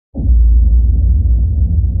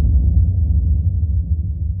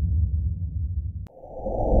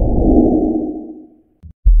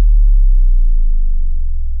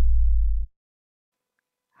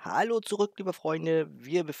Hallo zurück, liebe Freunde.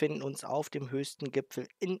 Wir befinden uns auf dem höchsten Gipfel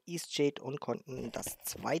in Eastshade und konnten das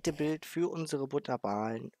zweite Bild für unsere Butter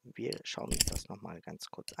malen. Wir schauen uns das nochmal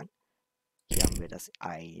ganz kurz an. Hier haben wir das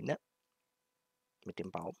eine mit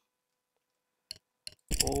dem Baum.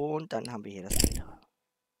 Und dann haben wir hier das andere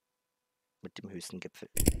mit dem höchsten Gipfel.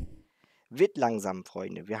 Wird langsam,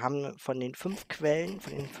 Freunde. Wir haben von den 5 Quellen,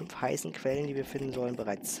 von den 5 heißen Quellen, die wir finden sollen,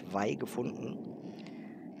 bereits 2 gefunden.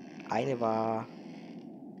 Eine war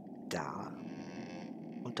da.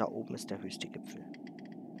 Und da oben ist der höchste Gipfel,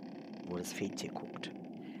 wo das Feldtier guckt.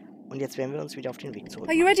 Und jetzt werden wir uns wieder auf den Weg zurück.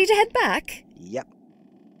 Are you ready to head back? Ja.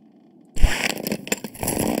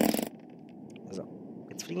 So,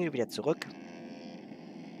 jetzt fliegen wir wieder zurück.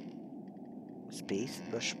 Space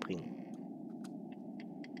überspringen.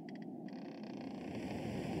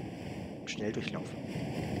 Schnelldurchlauf.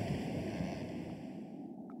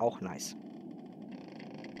 Auch nice.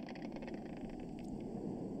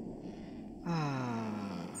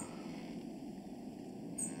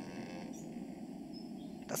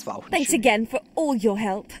 Das war auch nicht Thanks schön. again for all your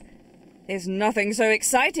help. There's nothing so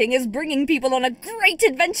exciting as bringing people on a great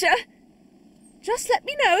adventure. Just let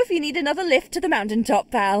me know if you need another lift to the mountaintop,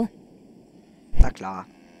 pal. Na klar.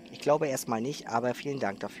 Ich glaube erstmal nicht, aber vielen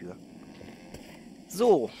Dank dafür.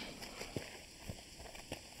 So.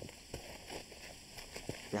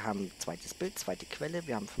 Wir haben zweites Bild, zweite Quelle.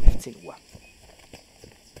 Wir haben 15 Uhr.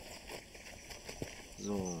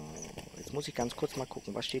 So. Jetzt muss ich ganz kurz mal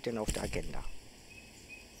gucken, was steht denn auf der Agenda?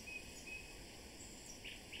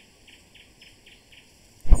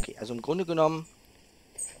 Okay, also im Grunde genommen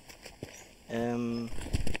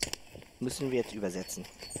müssen wir jetzt übersetzen.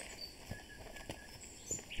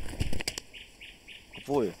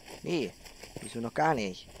 Obwohl, nee, müssen wir noch gar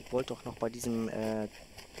nicht. Ich wollte doch noch bei diesem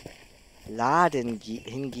Laden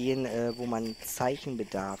hingehen, wo man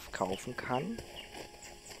Zeichenbedarf kaufen kann.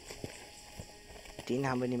 Den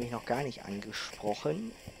haben wir nämlich noch gar nicht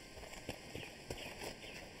angesprochen.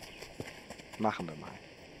 Machen wir mal.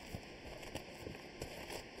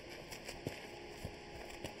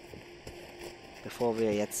 Bevor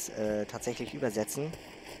wir jetzt tatsächlich übersetzen.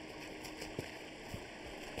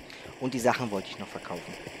 Und die Sachen wollte ich noch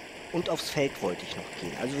verkaufen. Und aufs Feld wollte ich noch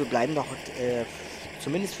gehen. Also wir bleiben noch,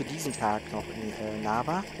 zumindest für diesen Tag, noch in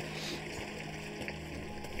Nava.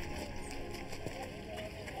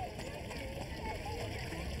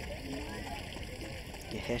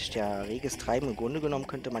 Hier herrscht ja reges Treiben. Im Grunde genommen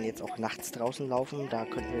könnte man jetzt auch nachts draußen laufen. Da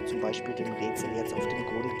könnten wir zum Beispiel dem Rätsel jetzt auf den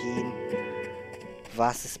Grund gehen,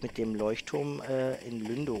 was es mit dem Leuchtturm in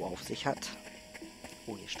Lündow auf sich hat.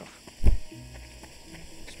 Oh, hier Stoff.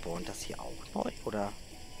 Spawnt das hier auch neu? Oder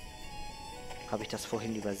habe ich das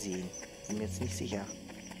vorhin übersehen? Bin mir jetzt nicht sicher.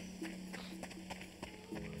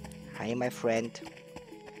 Hi, my friend.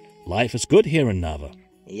 Life is good here in Nava.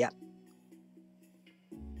 Ja.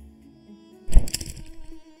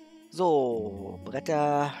 So,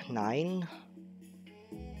 Bretter, nein.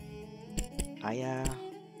 Eier,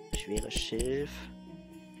 schweres Schilf,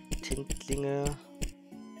 Tintlinge,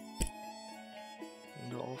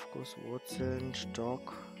 Aufguss, Wurzeln,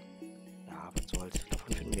 Stock. Ja, was soll's.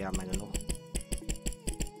 Davon finden wir ja meine noch.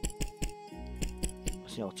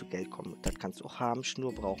 Müssen ja auch zu Geld kommen. Das kannst du auch haben.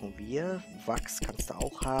 Schnur brauchen wir. Wachs kannst du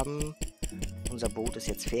auch haben. Unser Boot ist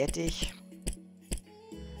jetzt fertig.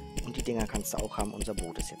 Und die Dinger kannst du auch haben. Unser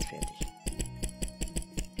Boot ist jetzt fertig.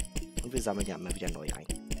 Und wir sammeln ja immer wieder neu ein.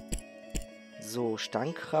 So,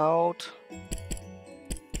 Stangkraut.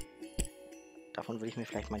 Davon würde ich mir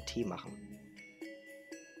vielleicht mal einen Tee machen.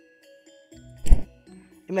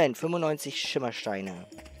 Immerhin 95 Schimmersteine.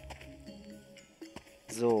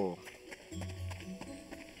 So.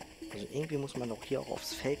 Also irgendwie muss man doch hier auch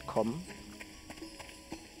aufs Feld kommen.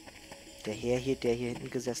 Der Herr hier, der hier hinten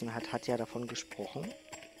gesessen hat, hat ja davon gesprochen,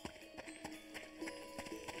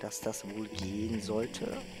 dass das wohl gehen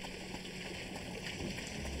sollte.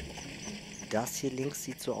 Das hier links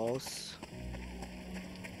sieht so aus.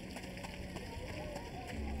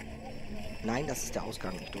 Nein, das ist der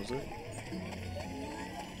Ausgang, ich Dose.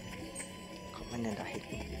 Wie kommt man denn da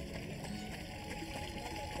hinten?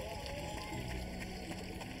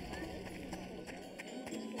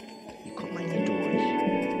 Wie kommt man hier durch?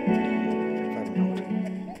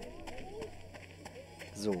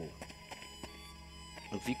 So.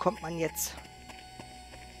 Und wie kommt man jetzt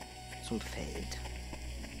zum Feld?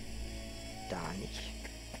 Da nicht.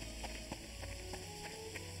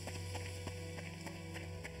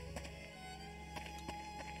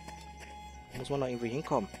 Muss man noch irgendwo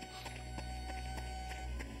hinkommen.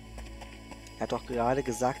 Er hat doch gerade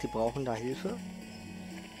gesagt, die brauchen da Hilfe.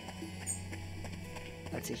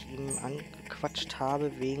 Als ich ihm angequatscht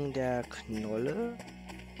habe wegen der Knolle.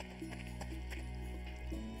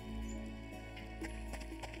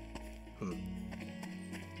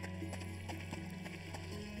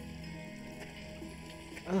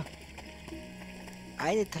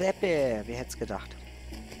 Eine Treppe. Wer hätte es gedacht?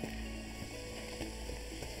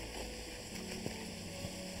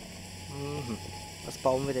 Mhm. Was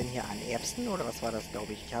bauen wir denn hier an? Erbsen oder was war das,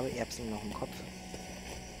 glaube ich? Ich habe Erbsen noch im Kopf.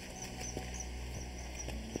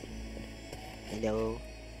 Hello.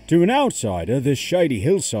 To an outsider, this shady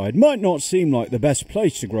hillside might not seem like the best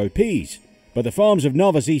place to grow peas, but the farms of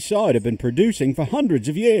Nava's Eastside have been producing for hundreds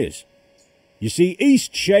of years. You see,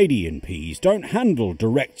 Eastshadian peas don't handle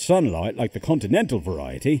direct sunlight like the continental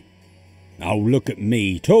variety. Oh, look at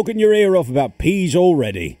me, talking your ear off about peas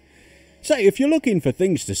already. Say, if you're looking for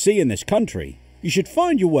things to see in this country, you should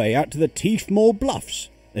find your way out to the Teefmore Bluffs.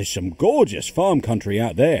 There's some gorgeous farm country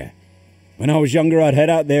out there. When I was younger, I'd head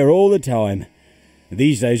out there all the time.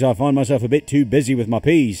 These days, I find myself a bit too busy with my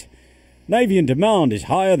peas. Navian demand is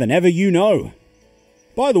higher than ever you know.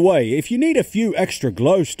 By the way, if you need a few extra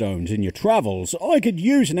glowstones in your travels, I could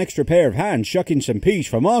use an extra pair of hands shucking some peas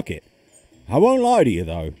for market. I won't lie to you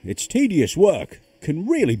though, it's tedious work, can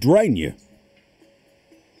really drain you.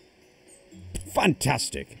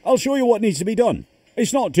 Fantastic, I'll show you what needs to be done.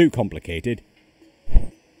 It's not too complicated.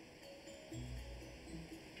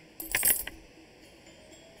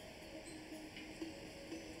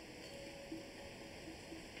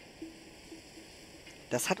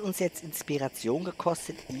 Das hat uns jetzt Inspiration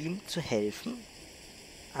gekostet, ihm zu helfen.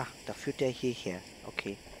 Ach, da führt der hierher.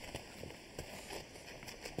 Okay.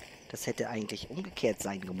 Das hätte eigentlich umgekehrt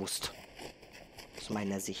sein gemusst. Aus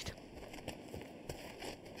meiner Sicht.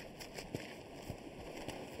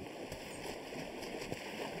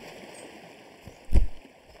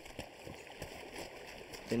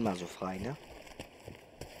 Bin mal so frei, ne?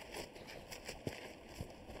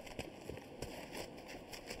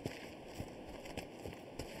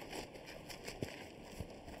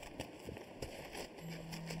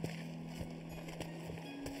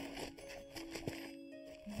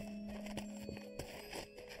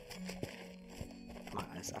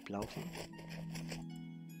 Ablaufen.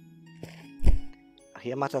 Ach,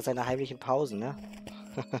 hier macht er seine heimlichen Pausen, ne?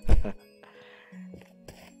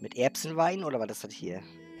 Mit Erbsenwein oder was ist das hier?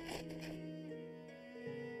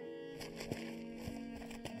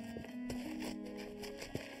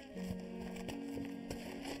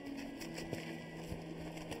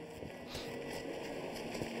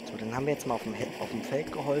 So, dann haben wir jetzt mal auf dem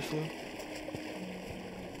Feld geholfen.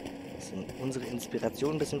 Unsere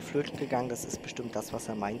Inspiration ein bisschen flöten gegangen. Das ist bestimmt das, was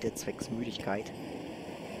er meinte, zwecks Müdigkeit.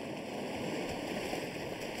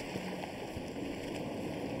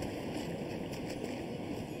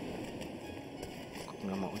 Gucken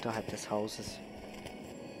wir mal unterhalb des Hauses.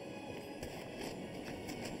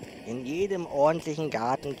 In jedem ordentlichen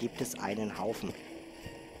Garten gibt es einen Haufen.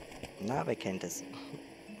 Na, wer kennt es?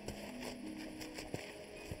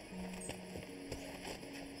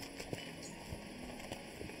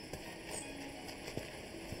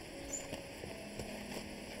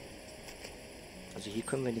 Also hier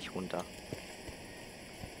können wir nicht runter.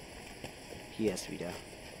 Hier ist wieder.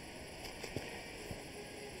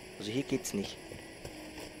 Also hier geht's nicht.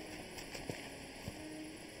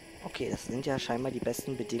 Okay, das sind ja scheinbar die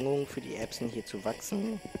besten Bedingungen für die Erbsen hier zu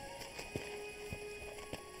wachsen.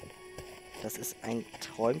 Das ist ein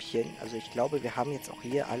Träumchen. Also ich glaube, wir haben jetzt auch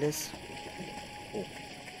hier alles... Oh.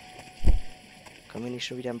 Können wir nicht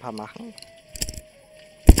schon wieder ein paar machen?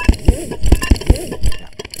 Ja.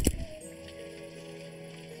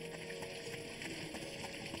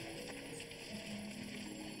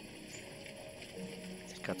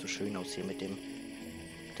 Sieht gerade so schön aus hier mit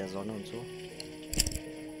der Sonne und so.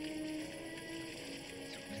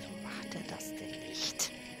 Wieso macht er das denn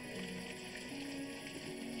nicht?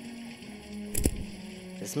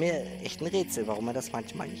 Das ist mir echt ein Rätsel, warum er das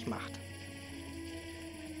manchmal nicht macht.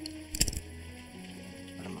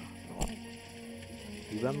 Warte mal. So.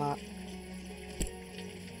 Lieber mal.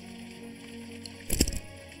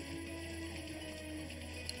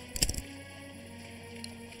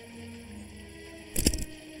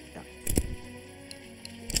 Ja.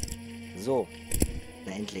 So.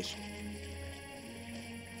 Na endlich.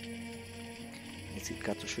 Das sieht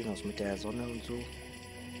gerade so schön aus mit der Sonne und so.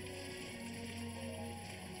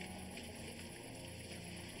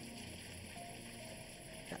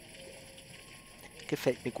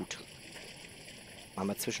 Gefällt mir gut. Machen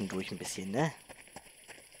wir zwischendurch ein bisschen, ne?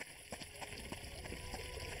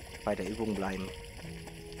 Bei der Übung bleiben.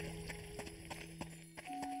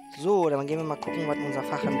 So, dann gehen wir mal gucken, was unser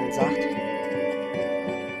Fachhandel sagt.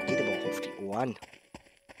 Geht aber auch auf die Ohren.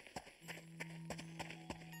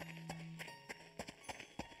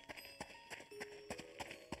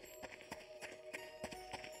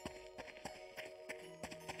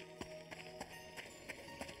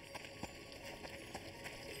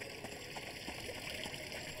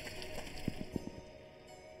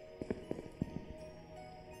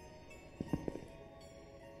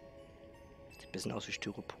 ein bisschen aus wie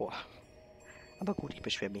Styropor. Aber gut, ich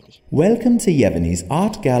beschwere mich nicht. Welcome to Yevgeny's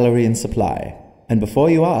Art Gallery and Supply. And before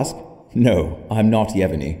you ask, no, I'm not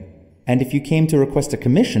Yevgeny. And if you came to request a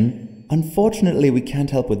commission, unfortunately we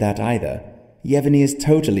can't help with that either. Yevgeny is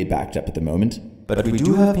totally backed up at the moment. But we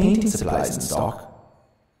do have painting supplies in stock.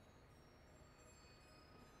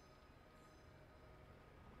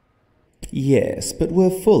 Yes, but we're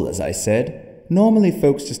full, as I said. Normally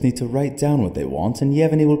folks just need to write down what they want and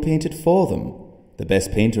Yevgeny will paint it for them. The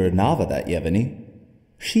best painter at Nava, that Yevgeny.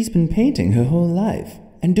 She's been painting her whole life,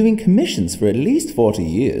 and doing commissions for at least 40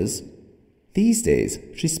 years. These days,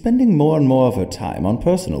 she's spending more and more of her time on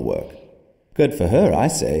personal work. Good for her, I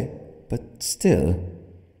say, but still,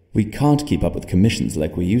 we can't keep up with commissions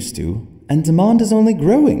like we used to, and demand is only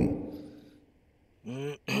growing.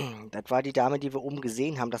 Das war die Dame, die wir oben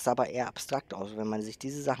gesehen haben. Das sah aber eher abstrakt aus. Wenn man sich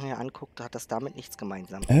diese Sachen hier anguckt, hat das damit nichts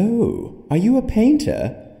gemeinsam. Oh, are you a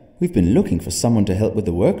painter? We've been looking for someone to help with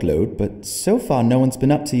the workload, but so far no one's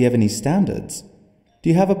been up to Yevgeny's standards. Do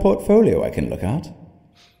you have a portfolio I can look at?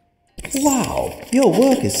 Wow, your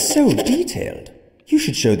work is so detailed. You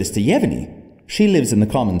should show this to Yevgeny. She lives in the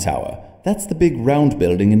common tower. That's the big round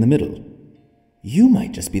building in the middle. You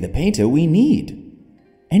might just be the painter we need.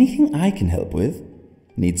 Anything I can help with?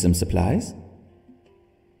 Need some supplies?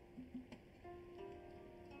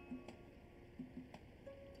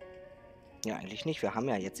 Ja, eigentlich nicht. Wir haben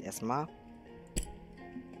ja jetzt erstmal.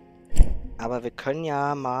 Aber wir können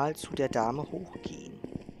ja mal zu der Dame hochgehen.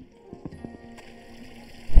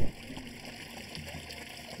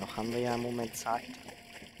 Noch haben wir ja einen Moment Zeit.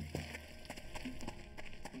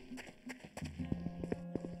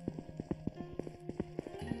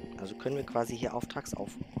 Also können wir quasi hier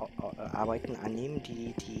Auftragsarbeiten annehmen,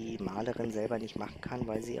 die die Malerin selber nicht machen kann,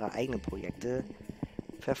 weil sie ihre eigenen Projekte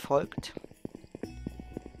verfolgt.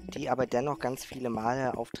 Die aber dennoch ganz viele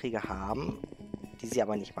Malaufträge haben, die sie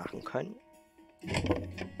aber nicht machen können. Ne,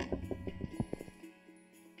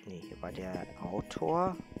 hier war der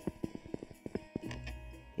Autor.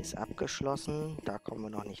 Hier ist abgeschlossen. Da kommen wir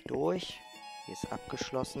noch nicht durch. Hier ist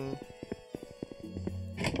abgeschlossen.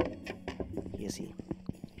 Hier ist sie.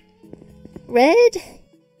 Red?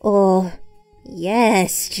 Or,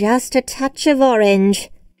 yes, just a touch of orange.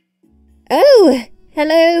 Oh,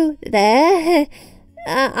 hello there.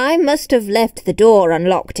 I must have left the door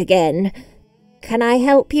unlocked again. Can I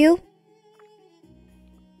help you?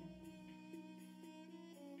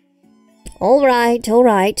 All right.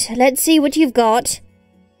 Let's see what you've got.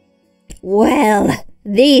 Well,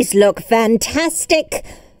 these look fantastic.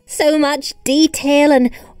 So much detail and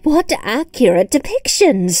what accurate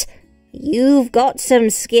depictions. You've got some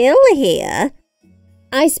skill here.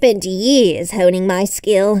 I spent years honing my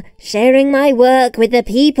skill, sharing my work with the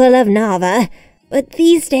people of Nava. But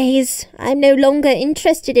these days, I'm no longer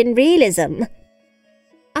interested in realism.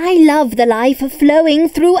 I love the life flowing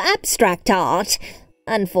through abstract art.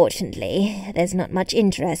 Unfortunately, there's not much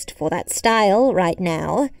interest for that style right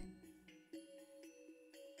now.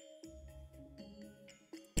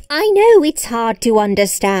 I know it's hard to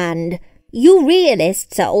understand. You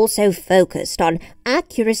realists are also focused on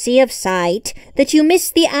accuracy of sight that you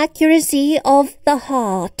miss the accuracy of the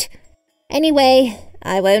heart. Anyway,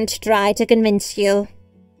 I won't try to convince you.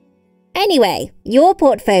 Anyway, your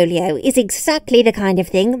portfolio is exactly the kind of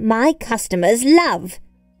thing my customers love.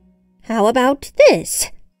 How about this?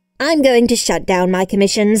 I'm going to shut down my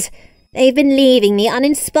commissions. They've been leaving me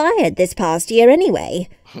uninspired this past year anyway.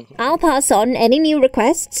 I'll pass on any new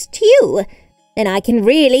requests to you. Then I can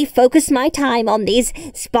really focus my time on these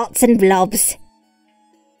spots and blobs.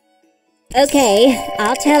 Okay,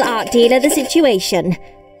 I'll tell Art Dealer the situation.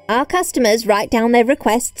 Our customers write down their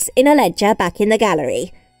requests in a ledger back in the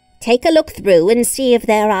gallery. Take a look through and see if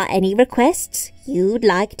there are any requests you'd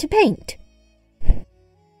like to paint.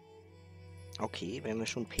 Okay, wenn wir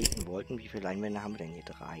schon painten wollten, wie viele Leinwände haben wir denn hier?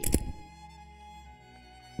 3.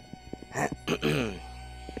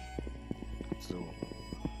 So.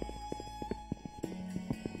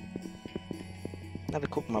 Na, wir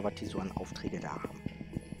gucken mal, was die so an Aufträge da haben.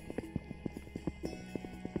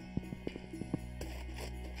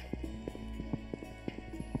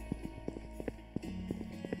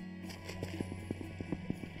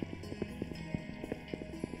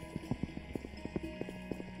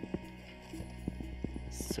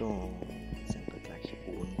 So, sind wir gleich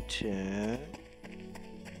unten.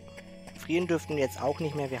 Frieren dürften wir jetzt auch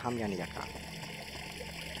nicht mehr, wir haben ja eine Jacke.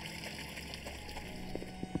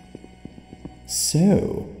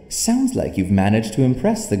 So, sounds like you've managed to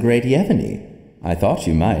impress the great Yevgeny. I thought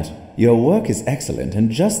you might. Your work is excellent and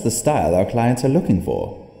just the style our clients are looking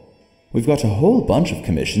for. We've got a whole bunch of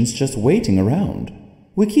commissions just waiting around.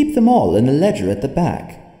 We keep them all in a ledger at the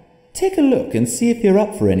back. Take a look and see if you're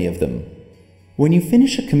up for any of them. When you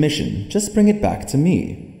finish a commission, just bring it back to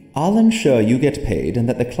me. I'll ensure you get paid and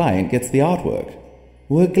that the client gets the artwork.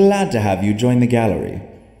 We're glad to have you join the gallery.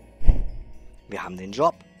 Wir haben den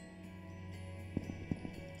Job.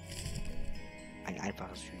 Ein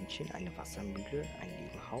einfaches Hühnchen, eine Wassermühle, ein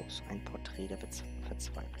Nebenhaus, ein Porträt der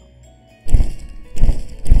Verzweiflung.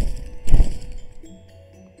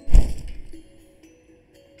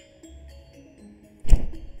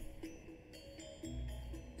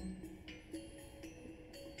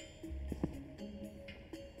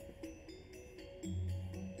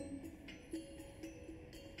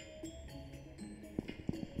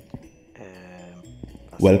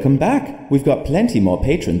 Welcome back. We've got plenty more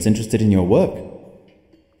patrons interested in your work.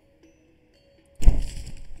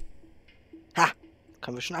 Ha!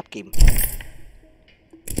 Können wir schon abgeben.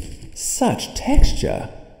 Such texture.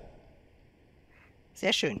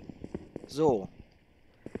 Sehr schön. So.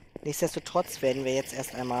 Nichtsdestotrotz werden wir jetzt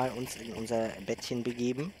erst einmal uns in unser Bettchen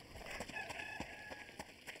begeben.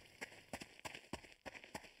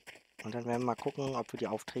 Und dann werden wir mal gucken, ob wir die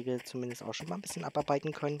Aufträge zumindest auch schon mal ein bisschen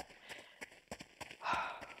abarbeiten können.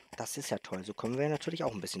 Das ist ja toll. So kommen wir natürlich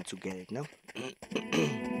auch ein bisschen zu Geld, ne?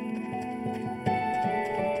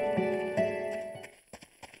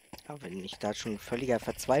 Aber wenn ich da schon völliger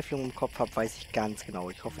Verzweiflung im Kopf habe, weiß ich ganz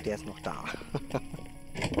genau. Ich hoffe, der ist noch da.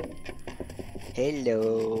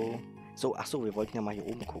 Hello. So, ach so, wir wollten ja mal hier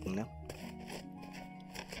oben gucken, ne?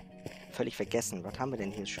 Völlig vergessen. Was haben wir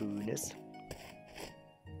denn hier Schönes?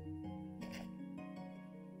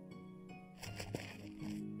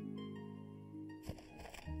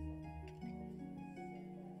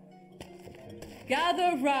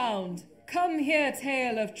 Gather round, come hear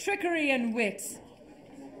tale of trickery and wit.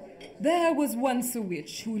 There was once a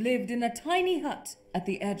witch who lived in a tiny hut at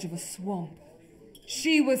the edge of a swamp.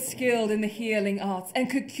 She was skilled in the healing arts and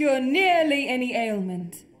could cure nearly any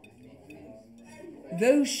ailment.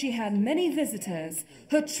 Though she had many visitors,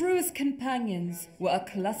 her truest companions were a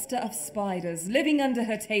cluster of spiders living under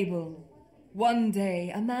her table. One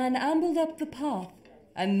day, a man ambled up the path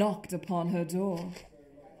and knocked upon her door.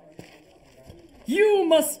 "You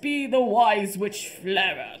must be the wise witch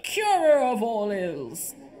Flera, curer of all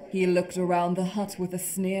ills." He looked around the hut with a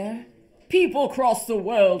sneer. "People cross the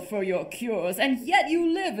world for your cures, and yet you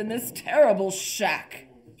live in this terrible shack.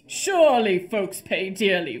 Surely folks pay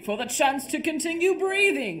dearly for the chance to continue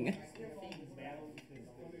breathing."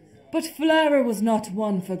 But Flera was not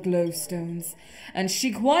one for glowstones, and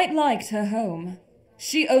she quite liked her home.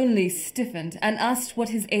 She only stiffened and asked what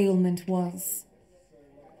his ailment was.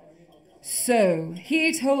 So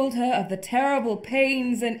he told her of the terrible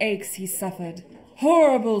pains and aches he suffered.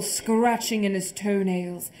 Horrible scratching in his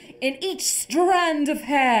toenails, in each strand of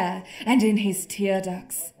hair, and in his tear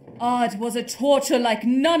ducts. It was a torture like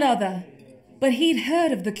none other. But he'd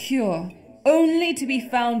heard of the cure, only to be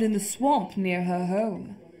found in the swamp near her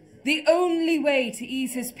home. The only way to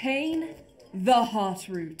ease his pain? The heart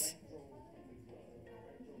root.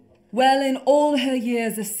 Well, in all her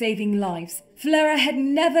years of saving lives, Flera had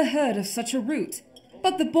never heard of such a route.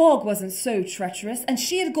 But the bog wasn't so treacherous, and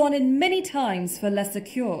she had gone in many times for lesser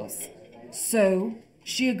cures. So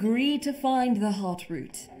she agreed to find the heart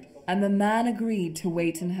root, and the man agreed to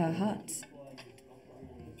wait in her hut.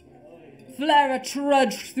 Flera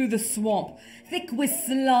trudged through the swamp, thick with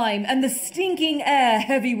slime, and the stinking air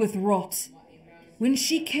heavy with rot. When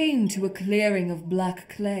she came to a clearing of black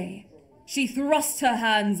clay, she thrust her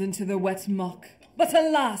hands into the wet muck, but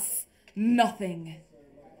alas, nothing.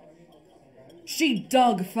 She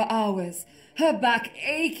dug for hours, her back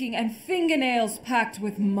aching and fingernails packed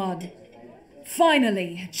with mud.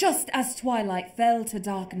 Finally, just as twilight fell to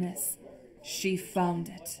darkness, she found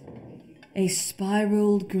it. A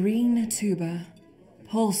spiraled green tuber,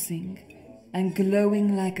 pulsing and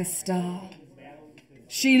glowing like a star.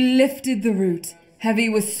 She lifted the root, heavy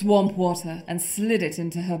with swamp water, and slid it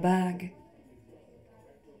into her bag.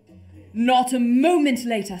 Not a moment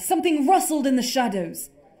later, something rustled in the shadows.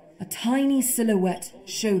 A tiny silhouette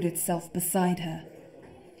showed itself beside her.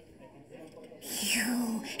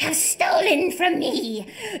 "You have stolen from me!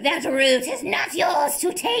 That root is not yours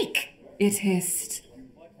to take!" It hissed.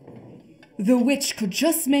 The witch could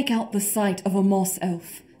just make out the sight of a moss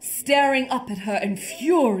elf, staring up at her in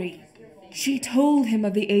fury. She told him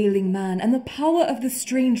of the ailing man and the power of the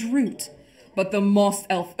strange root, but the moss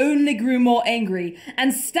elf only grew more angry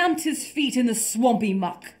and stamped his feet in the swampy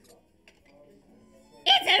muck.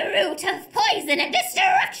 "It's a root of poison and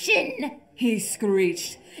destruction!" he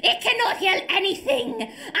screeched. "It cannot heal anything!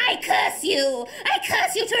 I curse you! I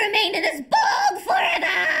curse you to remain in this bog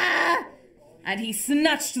forever!" and he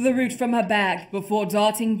snatched the root from her bag before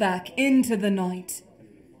darting back into the night.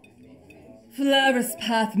 Flara's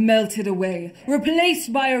path melted away,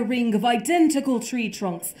 replaced by a ring of identical tree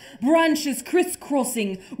trunks, branches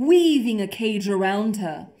crisscrossing, weaving a cage around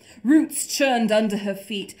her. Roots churned under her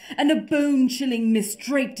feet, and a bone-chilling mist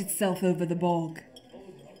draped itself over the bog.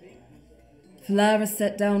 Flara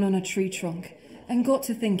sat down on a tree trunk and got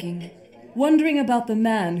to thinking, wondering about the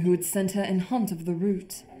man who had sent her in hunt of the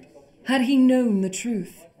root. Had he known the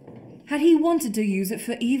truth? Had he wanted to use it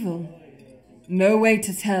for evil? No way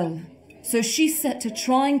to tell, so she set to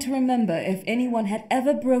trying to remember if anyone had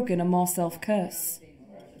ever broken a Marself curse.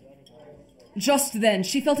 Just then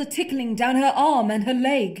she felt a tickling down her arm and her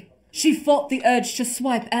leg. She fought the urge to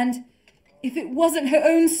swipe, and if it wasn't her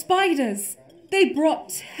own spiders, they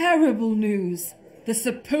brought terrible news. The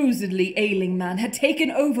supposedly ailing man had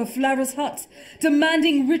taken over Flara's hut,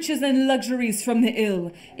 demanding riches and luxuries from the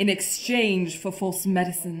ill in exchange for false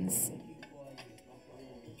medicines.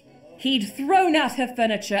 He'd thrown out her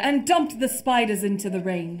furniture and dumped the spiders into the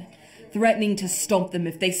rain, threatening to stomp them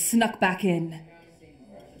if they snuck back in.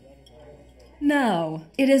 Now,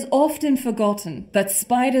 it is often forgotten that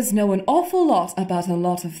spiders know an awful lot about a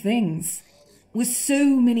lot of things. With so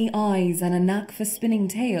many eyes and a knack for spinning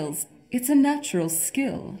tales, it's a natural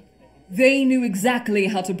skill. They knew exactly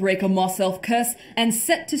how to break a Marself curse and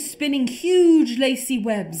set to spinning huge lacy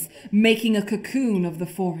webs, making a cocoon of the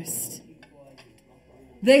forest.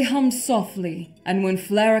 They hummed softly, and when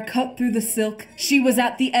Flara cut through the silk, she was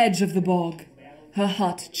at the edge of the bog, her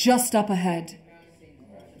hut just up ahead.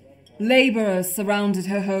 Labourers surrounded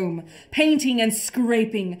her home, painting and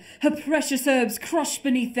scraping, her precious herbs crushed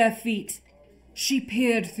beneath their feet. She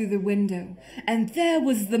peered through the window, and there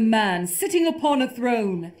was the man sitting upon a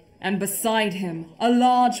throne, and beside him a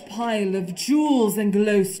large pile of jewels and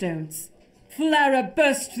glowstones. Flara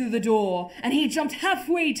burst through the door, and he jumped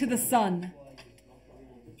halfway to the sun.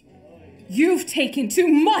 "You've taken too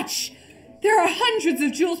much! There are hundreds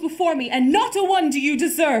of jewels before me, and not a one do you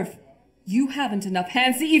deserve! You haven't enough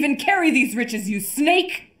hands to even carry these riches, you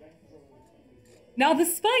snake!" Now the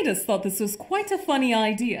spiders thought this was quite a funny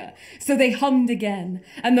idea, so they hummed again,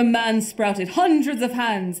 and the man sprouted hundreds of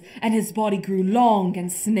hands, and his body grew long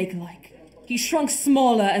and snake-like. He shrunk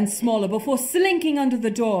smaller and smaller before slinking under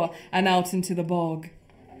the door and out into the bog.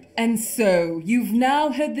 And so, you've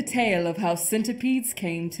now heard the tale of how centipedes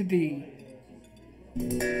came to be.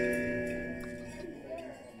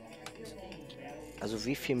 Also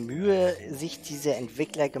wie viel Mühe sich diese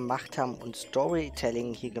Entwickler gemacht haben und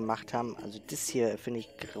Storytelling hier gemacht haben, also das hier finde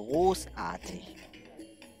ich großartig.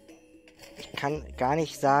 Ich kann gar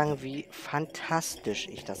nicht sagen, wie fantastisch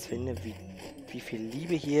ich das finde, wie viel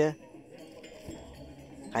Liebe hier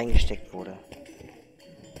reingesteckt wurde.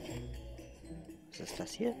 Was ist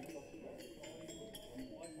das hier?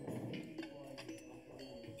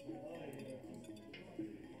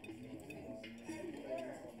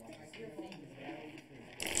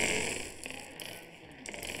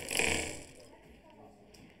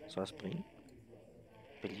 Soll das bringen?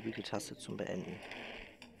 Beliebige Taste zum Beenden.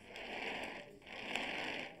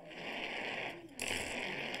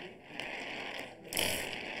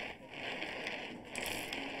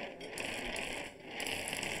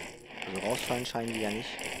 Also rausfallen scheinen die ja nicht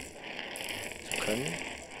zu können.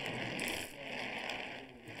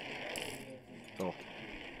 So,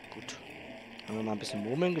 gut. Haben wir mal ein bisschen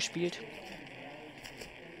Murmeln gespielt.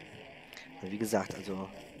 Also wie gesagt, also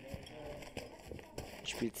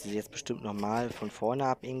spielt sie jetzt bestimmt nochmal von vorne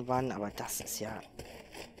ab irgendwann, aber das ist ja,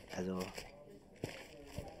 also,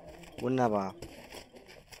 wunderbar.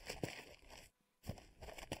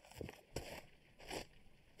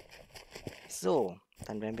 So,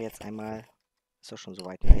 dann werden wir jetzt einmal, ist doch schon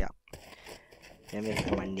soweit, naja, werden wir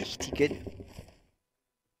jetzt einmal nächtigen.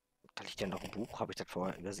 Da liegt ja noch ein Buch, habe ich das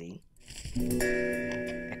vorher übersehen.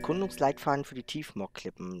 Erkundungsleitfaden für die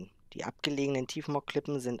Tiefmoor-Klippen. Die abgelegenen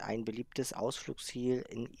Tiefmoor-Klippen sind ein beliebtes Ausflugsziel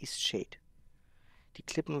in Eastshade. Die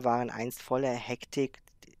Klippen waren einst voller Hektik,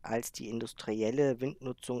 als die industrielle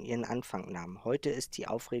Windnutzung ihren Anfang nahm. Heute ist die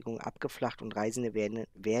Aufregung abgeflacht und Reisende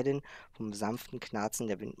werden vom sanften Knarzen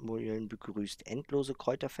der Windmühlen begrüßt. Endlose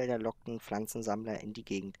Kräuterfelder lockten Pflanzensammler in die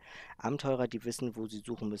Gegend. Abenteurer, die wissen, wo sie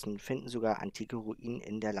suchen müssen, finden sogar antike Ruinen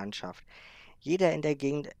in der Landschaft. Jeder,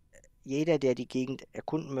 der die Gegend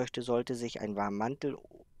erkunden möchte, sollte sich einen warmen Mantel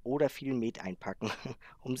oder viel Met einpacken,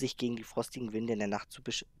 um sich gegen die frostigen Winde in der Nacht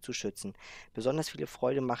zu schützen. Besonders viele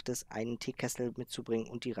Freude macht es, einen Teekessel mitzubringen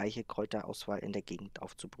und die reiche Kräuterauswahl in der Gegend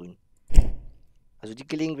aufzubrühen. Also die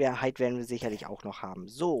Gelegenheit werden wir sicherlich auch noch haben.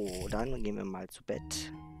 So, dann gehen wir mal zu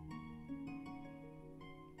Bett.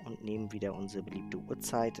 und nehmen wieder unsere beliebte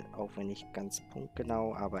Uhrzeit, auch wenn nicht ganz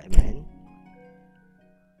punktgenau, aber immerhin.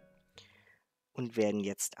 Und werden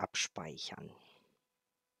jetzt abspeichern.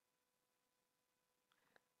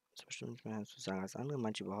 Das ist bestimmt nicht mehr zu sagen als andere,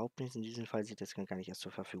 manche überhaupt nicht. In diesem Fall sieht das gar nicht erst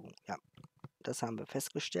zur Verfügung. Ja, das haben wir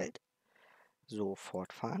festgestellt. So,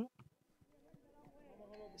 fortfahren.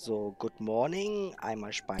 So, good morning,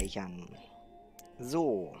 einmal speichern.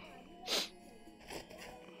 So.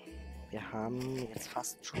 Wir haben jetzt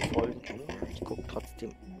fast schon Folgenende. Ich gucke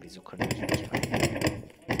trotzdem. Wieso können wir hier nicht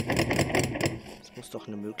rein? Es muss doch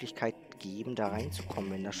eine Möglichkeit geben, da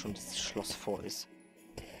reinzukommen, wenn da schon das Schloss vor ist.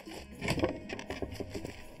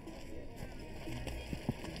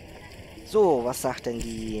 So, was sagt denn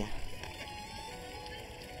die?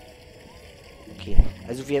 Okay,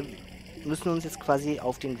 also wir müssen uns jetzt quasi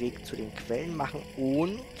auf den Weg zu den Quellen machen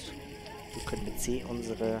und wir können mit C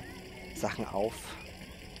unsere Sachen auf.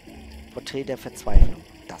 Porträt der Verzweiflung.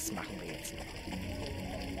 Das machen wir jetzt noch.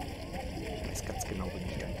 Ich weiß ganz genau, wenn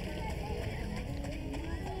ich dann.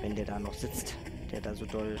 Wenn der da noch sitzt, der da so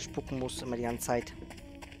doll spucken muss immer die ganze Zeit.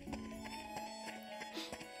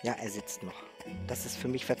 Ja, er sitzt noch. Das ist für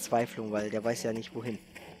mich Verzweiflung, weil der weiß ja nicht wohin.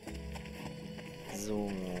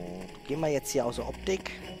 So, gehen wir jetzt hier außer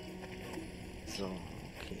Optik. So,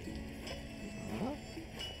 okay. Ja.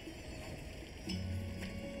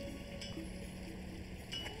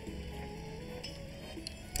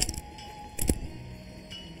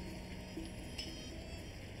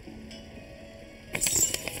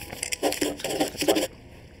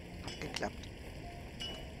 Hat geklappt.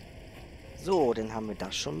 So, dann haben wir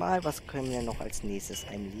das schon mal. Was können wir noch als nächstes?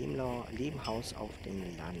 Ein Lehmhaus auf dem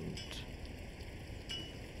Land.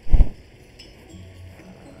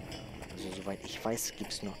 Also soweit ich weiß,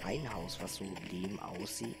 gibt es nur ein Haus, was so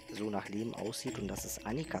nach Lehm aussieht. Und das ist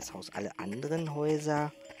Annikas Haus. Alle anderen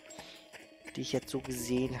Häuser, die ich jetzt so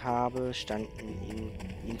gesehen habe, standen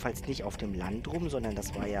jedenfalls nicht auf dem Land rum, sondern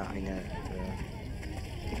das war ja eine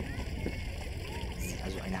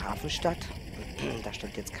Hafenstadt. Da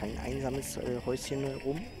stand jetzt kein einsames Häuschen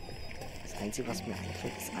rum. Das Einzige, was mir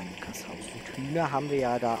einfällt, ist Annikas Haus. Und Hühner haben wir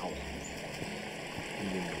ja da auch.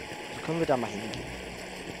 So können wir da mal hingehen.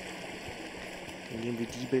 Dann nehmen wir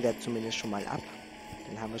die Bilder zumindest schon mal ab.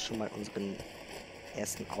 Dann haben wir schon mal unseren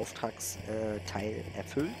ersten Auftragsteil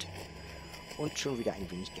erfüllt. Und schon wieder ein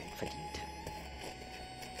wenig Geld verdient.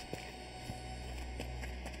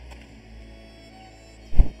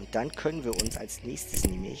 Und dann können wir uns als nächstes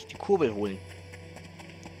nämlich die Kurbel holen.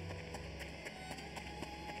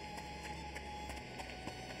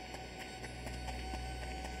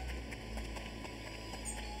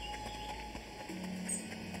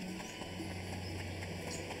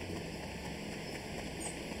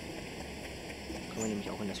 Können wir nämlich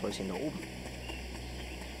auch in das Häuschen da oben.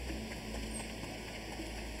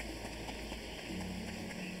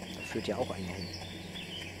 Da führt ja auch einer hin.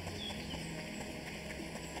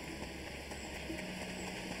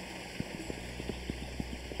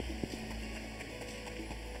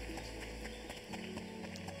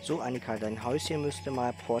 So, Annika, dein Häuschen müsste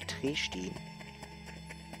mal Porträt stehen.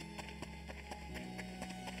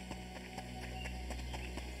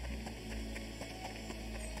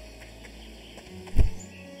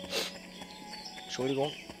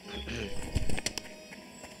 Entschuldigung.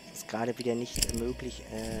 Ist gerade wieder nicht möglich.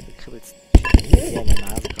 Du kribbelst sehr in der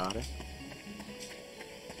Nase gerade.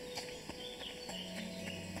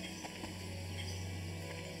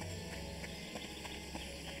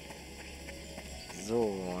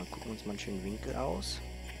 So, gucken wir uns mal einen schönen Winkel aus.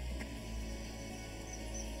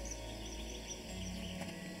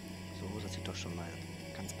 So, das sieht doch schon mal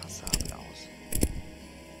ganz passabel aus.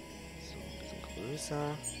 So, ein bisschen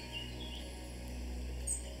größer.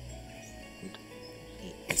 Und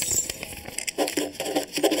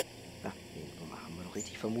ja, die Nummer haben wir noch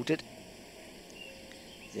richtig vermutet.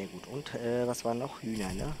 Sehr gut. Und was war noch?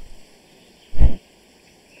 Hühner, ne?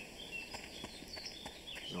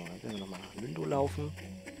 So, dann werden wir nochmal nach Mündo laufen.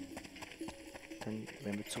 Dann,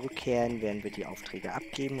 wenn wir zurückkehren, werden wir die Aufträge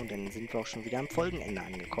abgeben und dann sind wir auch schon wieder am Folgenende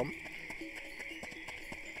angekommen.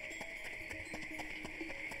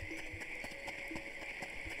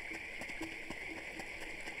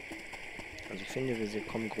 Also ich finde, wir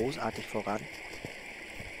kommen großartig voran.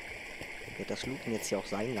 Ich werde das Looten jetzt hier auch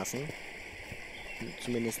sein lassen.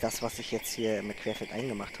 Zumindest das, was ich jetzt hier mit Querfeld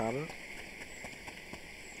eingemacht habe.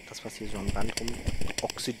 Das, was hier so am Rand rum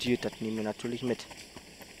oxidiert, das nehmen wir natürlich mit.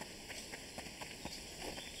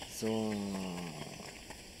 So.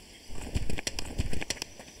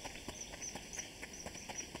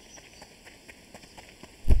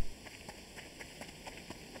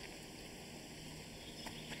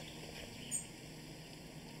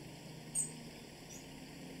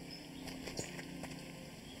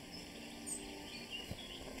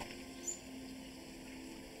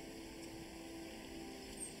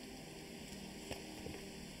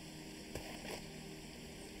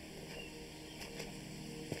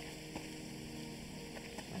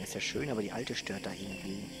 ist ja schön, aber die alte stört da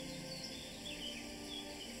irgendwie.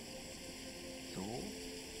 So.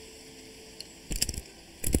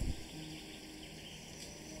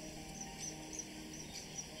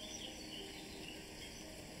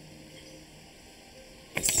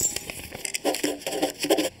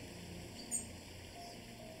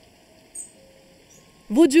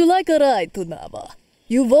 Would you like a ride to Nava?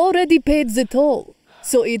 You've already paid the toll,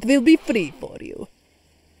 so it will be free for you.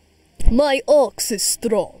 My ox is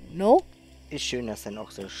strong, no? Ist schön, dass er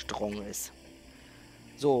noch so strong ist.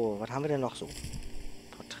 So, was haben wir denn noch so?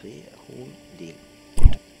 Porträt, Huhn, Leben.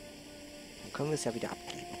 Gut. Dann können wir es ja wieder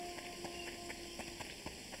abgeben.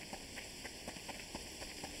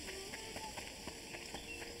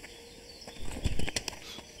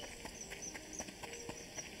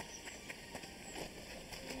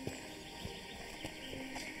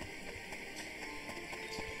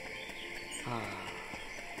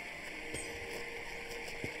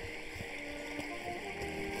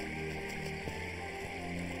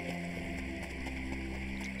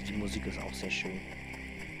 Die Musik ist auch sehr schön.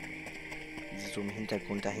 Wie sie so im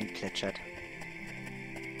Hintergrund dahin plätschert.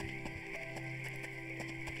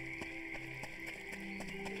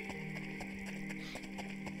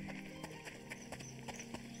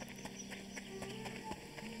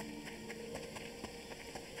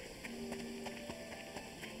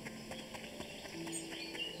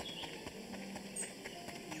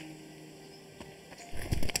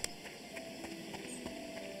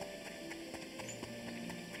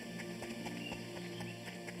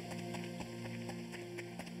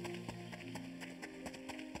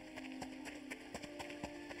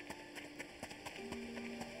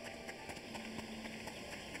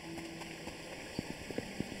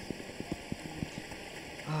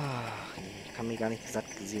 Ich habe mir gar nicht satt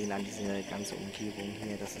gesehen an diese ganze Umgebung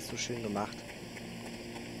hier. Das ist so schön gemacht.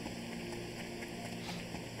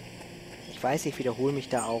 Ich weiß, ich wiederhole mich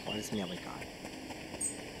da auch, aber ist mir aber egal.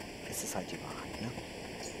 Es ist halt die Wahrheit, ne?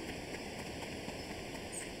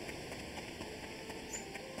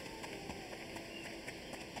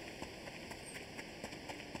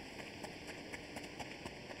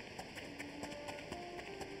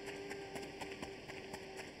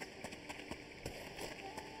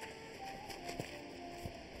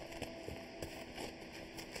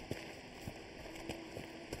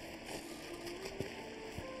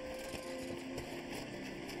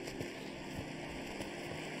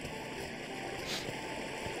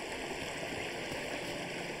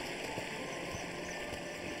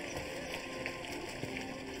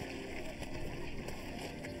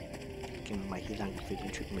 Gehen wir mal hier lang, ich will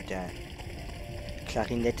den Typen mit der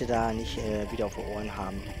Klarinette da nicht wieder auf die Ohren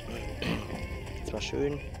haben. Das war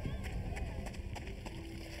schön.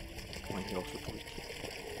 Kann man hier auch so durchgehen.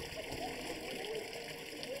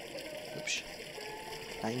 Hübsch.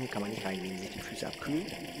 Nein, hier kann man nicht reingehen, sich die Füße abkühlen.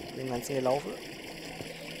 Den ganzen Gelaufe.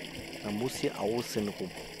 Man muss hier außen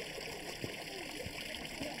rum.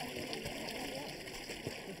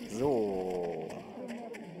 So.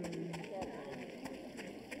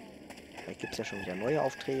 Vielleicht gibt es ja schon wieder neue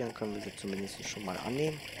Aufträge, dann können wir sie zumindest schon mal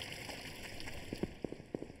annehmen.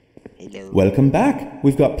 Hello. Welcome back.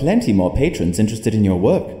 We've got plenty more patrons interested in your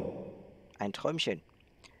work. Ein Träumchen.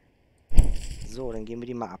 So, dann gehen wir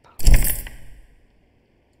die mal ab.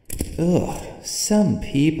 Ugh, some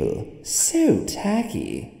people. So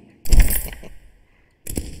tacky.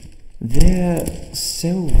 They're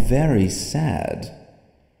so very sad.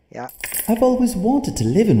 Ja, I've always wanted to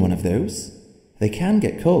live in one of those. They can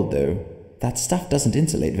get cold though. That stuff doesn't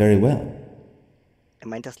insulate very well. er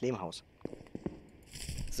meint das Lehmhaus.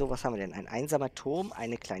 So, was haben wir denn? Ein einsamer Turm,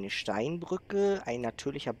 eine kleine Steinbrücke, ein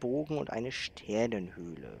natürlicher Bogen und eine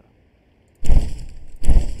Sternenhöhle.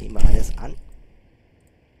 Nehmen wir alles an.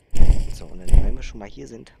 So, und dann, wenn wir schon mal hier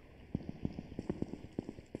sind,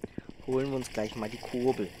 holen wir uns gleich mal die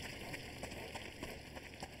Kurbel.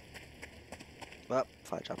 Ah,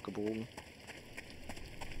 falsch abgebogen.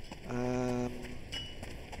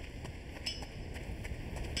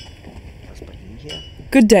 Was ist bei Ihnen hier?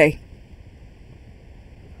 Good day.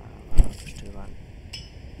 Stöbern.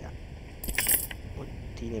 Ja. Und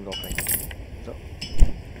die nehmen wir auch gleich mit. So.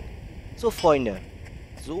 So, Freunde.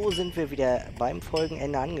 So sind wir wieder beim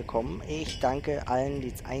Folgenende angekommen. Ich danke allen, die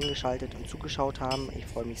jetzt eingeschaltet und zugeschaut haben. Ich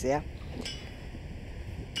freue mich sehr.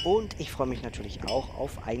 Und ich freue mich natürlich auch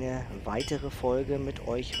auf eine weitere Folge mit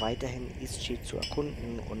euch weiterhin Eastshade zu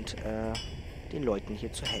erkunden und den Leuten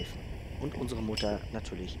hier zu helfen. Und unsere Mutter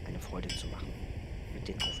natürlich eine Freude zu machen mit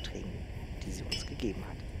den Aufträgen, die sie uns gegeben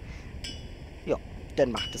hat. Ja,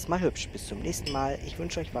 dann macht es mal hübsch. Bis zum nächsten Mal. Ich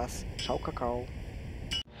wünsche euch was. Ciao, Kakao.